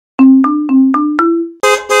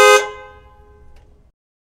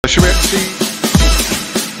should we actually...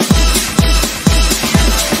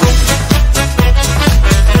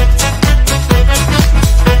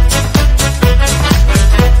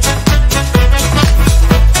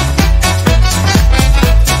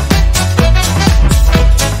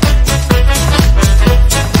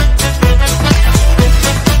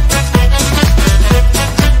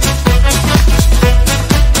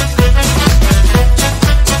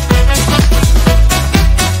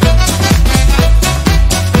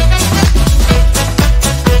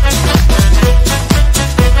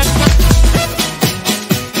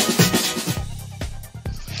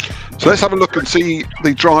 So let's have a look and see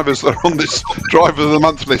the drivers that are on this Driver of the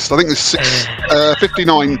Month list. I think there's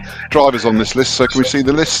 59 drivers on this list. So can we see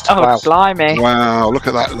the list? Oh, wow. Blimey. Wow, look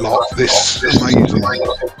at that lot. This is amazing.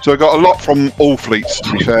 So I got a lot from all fleets,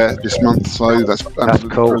 to be fair, this month. So that's absolutely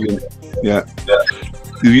cool. Brilliant. Yeah.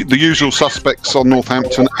 The usual suspects on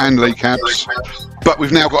Northampton and Lee Cabs. But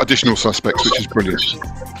we've now got additional suspects, which is brilliant.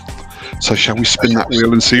 So shall we spin that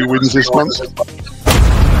wheel and see who wins this month?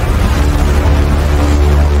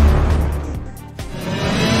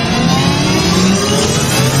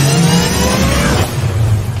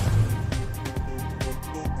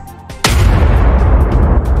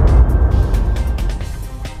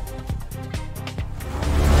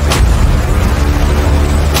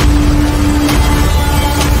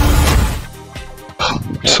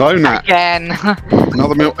 So Nat, Again.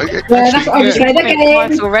 another milk. Yeah, that's what I was saying again.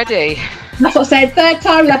 Twice already. That's what I said. Third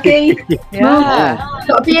time lucky. Yeah.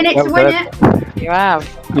 Got to be in it to win it. You have.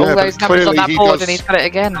 Yeah, All but those numbers on that clearly he board does- and he's got it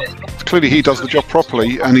again. Clearly, he does the job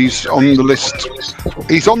properly, and he's on the list.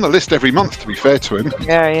 He's on the list every month. To be fair to him,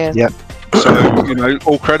 Yeah, he is. Yeah. so you know,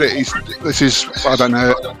 all credit. This is, I don't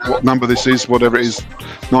know what number this is, whatever it is,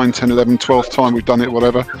 9, 10, 11, 12th time we've done it,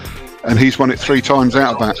 whatever. And he's won it 3 times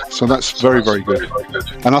out of that. So that's very, very good.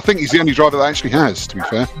 And I think he's the only driver that actually has, to be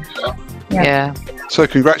fair. Yeah. So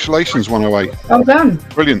congratulations, 108. Well done.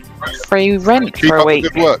 Brilliant. Free rent Keep for a up the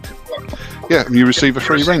week. good work. Yeah, and you receive a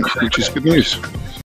free rent, which is good news.